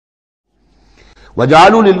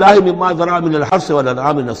وَجَعَلُوا لِلَّهِ مِمَّا ذَرَأَ مِنَ الْحَرْثِ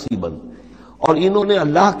وَالْأَنْعَامِ نَصِيبًا، اور انہوں نے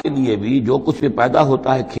اللہ کے لیے بھی جو کچھ بھی پیدا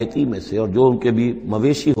ہوتا ہے کھیتی میں سے اور جو ان کے بھی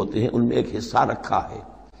مویشی ہوتے ہیں ان میں ایک حصہ رکھا ہے،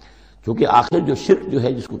 کیونکہ آخر جو شرک جو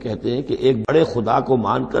ہے جس کو کہتے ہیں کہ ایک بڑے خدا کو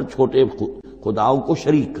مان کر چھوٹے خداؤں کو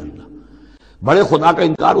شریک کرنا، بڑے خدا کا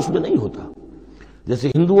انکار اس میں نہیں ہوتا۔ جیسے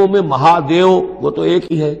ہندوؤں میں مہادیو وہ تو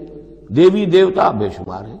ایک ہی ہے، دیوی دیوتا بے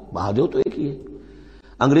شمار ہے، مہادیو تو ایک ہی ہے۔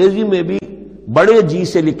 انگریزی میں بھی بڑے جی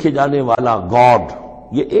سے لکھے جانے والا گاڈ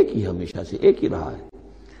یہ ایک ہی ہمیشہ سے ایک ہی رہا ہے،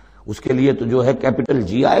 اس کے لیے تو جو ہے کیپٹل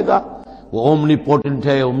جی آئے گا، وہ اومنی پوٹنٹ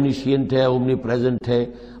ہے، اومنیشینٹ ہے، اومنی پریزنٹ ہے،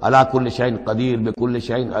 علی کل شیء قدیر بکل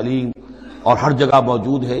شیء علیم، اور ہر جگہ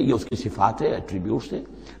موجود ہے، یہ اس کی صفات ہے، ایٹریبیوٹس ہیں۔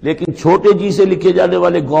 لیکن چھوٹے جی سے لکھے جانے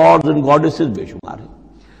والے گاڈز اینڈ گاڈیسز بے شمار ہیں۔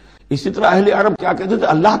 اسی طرح اہل عرب کیا کہتے تھے؟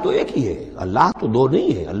 اللہ تو ایک ہی ہے، اللہ تو دو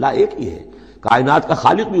نہیں ہے، اللہ ایک ہی ہے، کائنات کا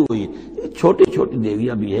خالق بھی وہی ہے۔ چھوٹی چھوٹی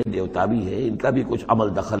دیویاں بھی ہیں، دیوتا بھی ہیں، ان کا بھی کچھ عمل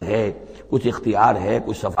دخل ہے، کچھ اختیار ہے،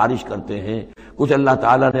 کچھ سفارش کرتے ہیں، کچھ اللہ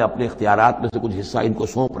تعالیٰ نے اپنے اختیارات میں سے کچھ حصہ ان کو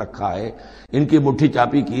سونپ رکھا ہے، ان کی مٹھی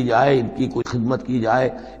چاپی کی جائے، ان کی کوئی خدمت کی جائے،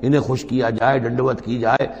 انہیں خوش کیا جائے، ڈنڈوت کی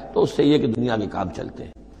جائے، تو اس سے یہ کہ دنیا کے کام چلتے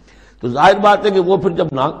ہیں۔ تو ظاہر بات ہے کہ وہ پھر جب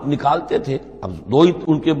نکالتے تھے، اب دو ہی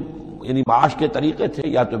ان کے یعنی معاش کے طریقے تھے،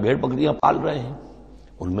 یا تو بھیڑ بکریاں پال رہے ہیں،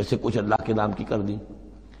 ان میں سے کچھ اللہ کے نام کی کر دی،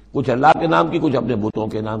 کچھ اللہ کے نام کی، کچھ اپنے بتوں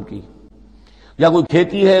کے نام کی، یا کوئی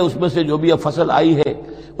کھیتی ہے اس میں سے جو بھی اب فصل آئی ہے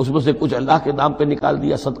اس میں سے کچھ اللہ کے نام پہ نکال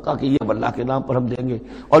دیا صدقہ کہ یہ اللہ کے نام پر ہم دیں گے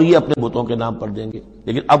اور یہ اپنے بتوں کے نام پر دیں گے۔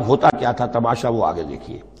 لیکن اب ہوتا کیا تھا تماشا وہ آگے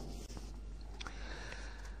دیکھیے۔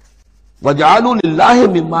 وَجَعَلُوا لِلَّهِ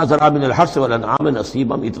مِمَّا ذَرَأَ مِنَ الْحَرْثِ وَالْأَنْعَامِ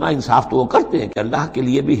نَصِيبًا، اتنا انصاف تو وہ کرتے ہیں کہ اللہ کے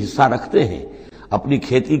لیے بھی حصہ رکھتے ہیں اپنی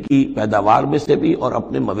کھیتی کی پیداوار میں سے بھی اور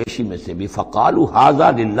اپنے مویشی میں سے بھی۔ فَقَالُوا هَذَا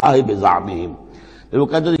لِلَّهِ بِزَعْمِهِمْ، وہ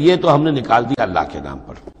کہتے ہیں یہ تو ہم نے نکال دیا اللہ کے نام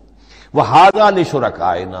پر، وَهَذَا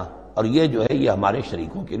لِشُرَكَائِنَا، اور یہ جو ہے یہ ہمارے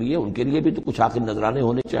شریکوں کے لیے، ان کے لیے بھی تو کچھ آخر نذرانے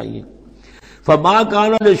ہونے چاہیے۔ فَمَا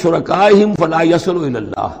كَانَ لِشُرَكَائِهِمْ فَلَا يَصِلُ إِلَى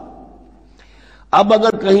اللَّهِ، اب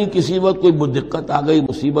اگر کہیں کسی وقت کوئی دقت آ گئی،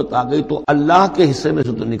 مصیبت آ گئی، تو اللہ کے حصے میں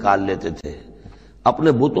سے تو نکال لیتے تھے،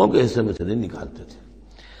 اپنے بتوں کے حصے میں سے نہیں نکالتے تھے۔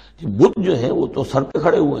 بت جو ہیں وہ تو سر پہ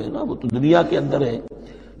کھڑے ہوئے ہیں نا، وہ تو دنیا کے اندر ہے،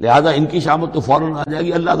 لہذا ان کی شامت تو فوراً آ جائے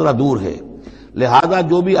گی، اللہ ذرا دور ہے، لہذا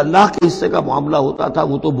جو بھی اللہ کے حصے کا معاملہ ہوتا تھا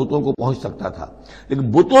وہ تو بتوں کو پہنچ سکتا تھا،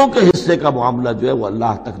 لیکن بتوں کے حصے کا معاملہ جو ہے وہ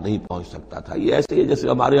اللہ تک نہیں پہنچ سکتا تھا۔ یہ ایسے ہی جیسے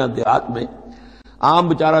ہمارے یہاں دیہات میں عام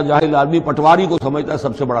بیچارہ جاہل آدمی پٹواری کو سمجھتا ہے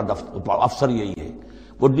سب سے بڑا افسر یہی ہے،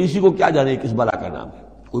 وہ ڈی سی کو کیا جانے کس بلا کا نام ہے،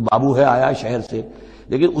 کوئی بابو ہے آیا شہر سے،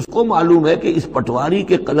 لیکن اس کو معلوم ہے کہ اس پٹواری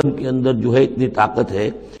کے قلم کے اندر جو ہے اتنی طاقت ہے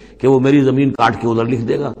کہ وہ میری زمین کاٹ کے ادھر لکھ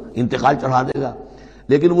دے گا، انتقال چڑھا دے گا،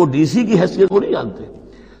 لیکن وہ ڈی سی کی حیثیت وہ نہیں جانتے۔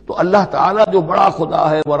 تو اللہ تعالیٰ جو بڑا خدا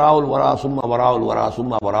ہے، وراء الورا ثم وراء الورا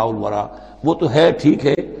ثم وراء الورا، وہ تو ہے ٹھیک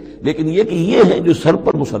ہے، لیکن یہ کہ یہ ہے جو سر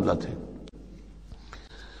پر مسلط ہے۔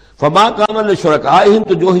 فما کان لشرکائہم،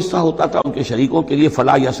 تو جو حصہ ہوتا تھا ان کے شریکوں کے لیے،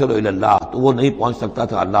 فلا یصل الی اللہ، تو وہ نہیں پہنچ سکتا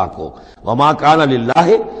تھا اللہ کو۔ وما کان للہ،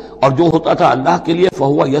 اور جو ہوتا تھا اللہ کے لیے،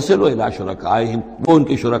 فہو یصل الی شرکائہم، وہ ان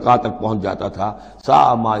کے شرکاء تک پہنچ جاتا تھا۔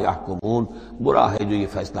 ساء ما یحکمون، برا ہے جو یہ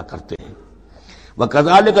فیصلہ کرتے ہیں۔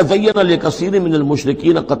 وَكَذَلِكَ زَيَّنَ لِكَثِيرٍ مِّنَ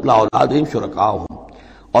الْمُشْرِكِينَ قَتْلَ أَوْلَادِهِمْ شُرَكَاؤُهُمْ،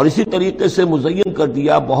 اور اسی طریقے سے مزین کر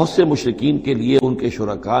دیا بہت سے مشرکین کے لیے ان کے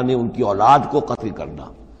شرکاء نے ان کی اولاد کو قتل کرنا۔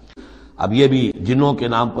 اب یہ بھی جنوں کے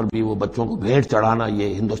نام پر بھی وہ بچوں کو بھیٹ چڑھانا،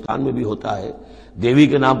 یہ ہندوستان میں بھی ہوتا ہے، دیوی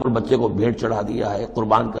کے نام پر بچے کو بھیٹ چڑھا دیا ہے،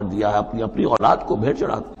 قربان کر دیا ہے، اپنی اولاد کو بھیٹ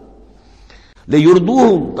چڑھاتے ہیں،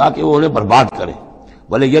 لِيُرْدُوهُمْ، تاکہ وہ انہیں برباد کریں،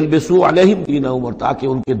 وَلِيَلْبِسُوا عَلَيْهِمْ دِينَهُمْ، اور تاکہ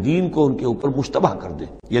ان کے دین کو ان کے اوپر مشتبہ کر دیں۔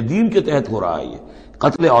 یہ دین کے تحت ہو رہا ہے، یہ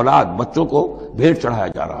قتل اولاد، بچوں کو بھیٹ چڑھایا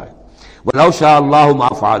جا رہا ہے۔ وَلَوْ شَاءَ اللَّهُ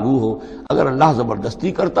مَا فَعَلُوهُ، اگر اللہ زبردستی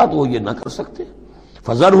کرتا تو وہ یہ نہ کر سکتے۔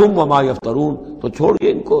 فَذَرْهُمْ وَمَا يَفْتَرُونَ، تو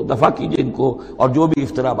چھوڑیے ان کو، دفع کیجیے ان کو اور جو بھی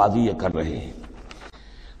افترا بازی یہ کر رہے ہیں۔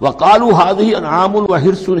 وَقَالُوا هَٰذِهِ أَنْعَامٌ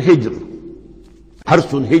وَحِرْثٌ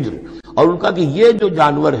حِجْرٌ، اور ان کا کہ یہ جو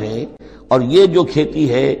جانور ہیں اور یہ جو کھیتی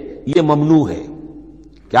ہے یہ ممنوع ہے۔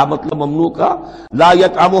 کیا مطلب ممنوع کا؟ لا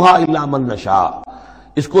يطعمها الا من نشاء،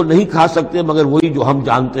 اس کو نہیں کھا سکتے مگر وہی جو ہم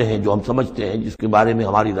جانتے ہیں، جو ہم سمجھتے ہیں، جس کے بارے میں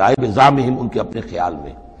ہماری رائے بزعمہم، ان کے اپنے خیال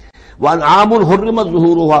میں۔ وانعام حرمت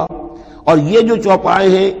ظہورها، اور یہ جو چوپائے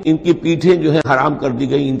ہیں ان کی پیٹھیں جو ہیں حرام کر دی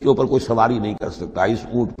گئی، ان کے اوپر کوئی سواری نہیں کر سکتا، اس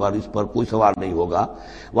اونٹ پر اس پر کوئی سوار نہیں ہوگا۔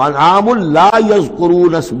 وانعام لا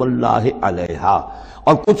یذکرون اسم اللہ علیہا،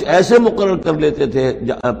 اور کچھ ایسے مقرر کر لیتے تھے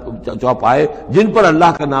چوپائے جن پر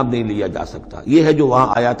اللہ کا نام نہیں لیا جا سکتا۔ یہ ہے جو وہاں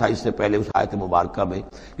آیا تھا اس سے پہلے اس آیت مبارکہ میں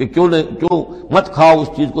کہ کیوں مت کھاؤ اس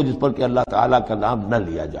چیز کو جس پر کہ اللہ تعالیٰ کا نام نہ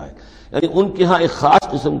لیا جائے۔ یعنی ان کے ہاں ایک خاص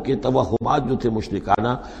قسم کے توہمات جو تھے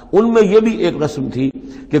مشرکانہ، ان میں یہ بھی ایک رسم تھی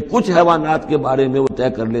کہ کچھ حیوانات کے بارے میں وہ طے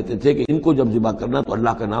کر لیتے تھے کہ ان کو جب ذبح کرنا تو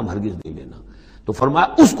اللہ کا نام ہرگز نہیں لینا، تو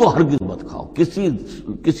فرمایا اس کو ہرگز مت کھاؤ،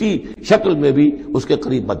 کسی شکل میں بھی اس کے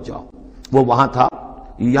قریب مت جاؤ۔ وہ وہاں تھا،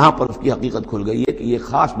 یہاں پر اس کی حقیقت کھل گئی ہے کہ یہ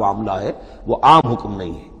خاص معاملہ ہے، وہ عام حکم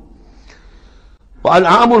نہیں ہے۔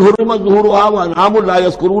 وَأَنْعَامٌ حُرِّمَتْ ظُهُورُهَا وَأَنْعَامٌ لَا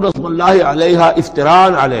يَذْكُرُونَ اسْمَ اللَّهِ عَلَيْهَا افْتِرَاءً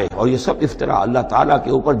عَلَيْهِ، اور یہ سب افطرا اللہ تعالیٰ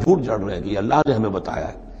کے اوپر جھوٹ جڑ رہے ہیں کہ اللہ نے ہمیں بتایا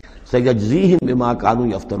ہے۔ سَيَجْزِيهِمْ بِمَا كَانُوا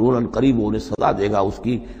يَفْتَرُونَ، قریب وہ انہیں سزا دے گا اس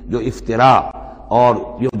کی جو افطرا اور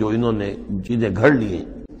جو انہوں نے چیزیں گھڑ لی ہیں۔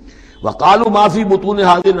 وَقَالُوا مَا فِي بُطُونِ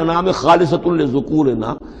هَٰذِهِ الْأَنْعَامِ خَالِصَةٌ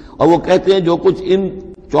لِّذُكُورِنَا، اور وہ کہتے ہیں جو کچھ ان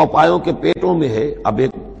چوپایوں کے پیٹوں میں ہے، اب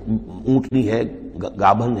ایک اونٹنی ہے،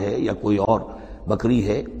 گابھن ہے یا کوئی اور بکری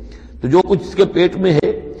ہے، تو جو کچھ اس کے پیٹ میں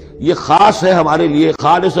ہے یہ خاص ہے ہمارے لیے،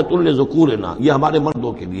 خالصۃ لذکورنا، یہ ہمارے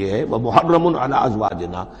مردوں کے لیے ہے، ومحرم علی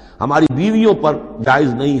ازواجنا، ہماری بیویوں پر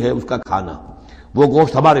جائز نہیں ہے اس کا کھانا، وہ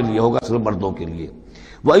گوشت ہمارے لیے ہوگا صرف مردوں کے لیے۔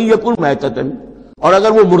 وَإِن يَكُن مَيْتَةً، اور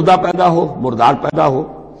اگر وہ مردہ پیدا ہو، مردار پیدا ہو،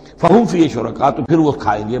 فَهُمْ فِيهِ شُرَكَاء، تو پھر وہ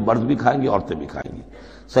کھائیں گے، مرد بھی کھائیں گے، عورتیں بھی کھائیں گی۔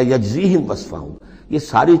 سَيَجْزِيهِمْ وَصْفَهُمْ، یہ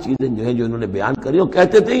ساری چیزیں جو ہیں جو انہوں نے بیان کری، اور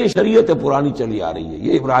کہتے تھے یہ شریعت پرانی چلی آ رہی ہے،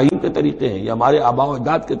 یہ ابراہیم کے طریقے ہیں، یہ ہمارے آباء و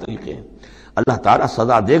اجداد کے طریقے ہیں۔ اللہ تعالیٰ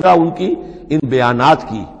سزا دے گا ان کی ان بیانات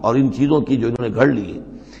کی اور ان چیزوں کی جو انہوں نے گھڑ لی ہیں۔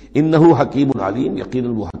 انہ حکیم علیم،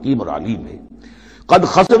 یقیناً وہ حکیم اور علیم ہے۔ قد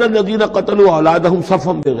خسر الذین قتلوا اولادہم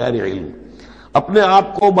صفحا بغیر علم، اپنے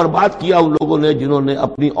آپ کو برباد کیا ان لوگوں نے جنہوں نے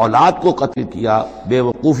اپنی اولاد کو قتل کیا بے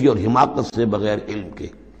وقوفی اور حماقت سے، بغیر علم کے۔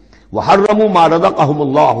 وحرموا ما رزقهم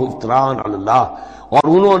اللہ افتراء علی اللہ، اور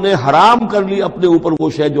انہوں نے حرام کر لی اپنے اوپر وہ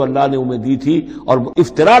شے جو اللہ نے انہیں دی تھی، اور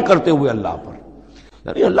افطرا کرتے ہوئے اللہ پر،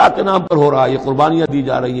 یعنی اللہ کے نام پر ہو رہا ہے، یہ قربانیاں دی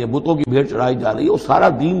جا رہی ہیں، بتوں کی بھیٹ چڑھائی جا رہی ہے، وہ سارا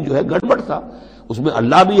دین جو ہے گڑبڑ تھا، اس میں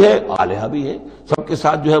اللہ بھی ہے، آلہہ بھی ہے، سب کے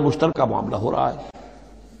ساتھ جو ہے مشترکہ معاملہ ہو رہا ہے۔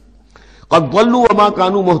 قد ضلوا وما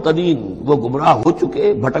كانوا مهتدين، وہ گمراہ ہو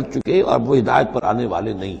چکے، بھٹک چکے، اور وہ ہدایت پر آنے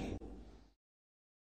والے نہیں ہیں۔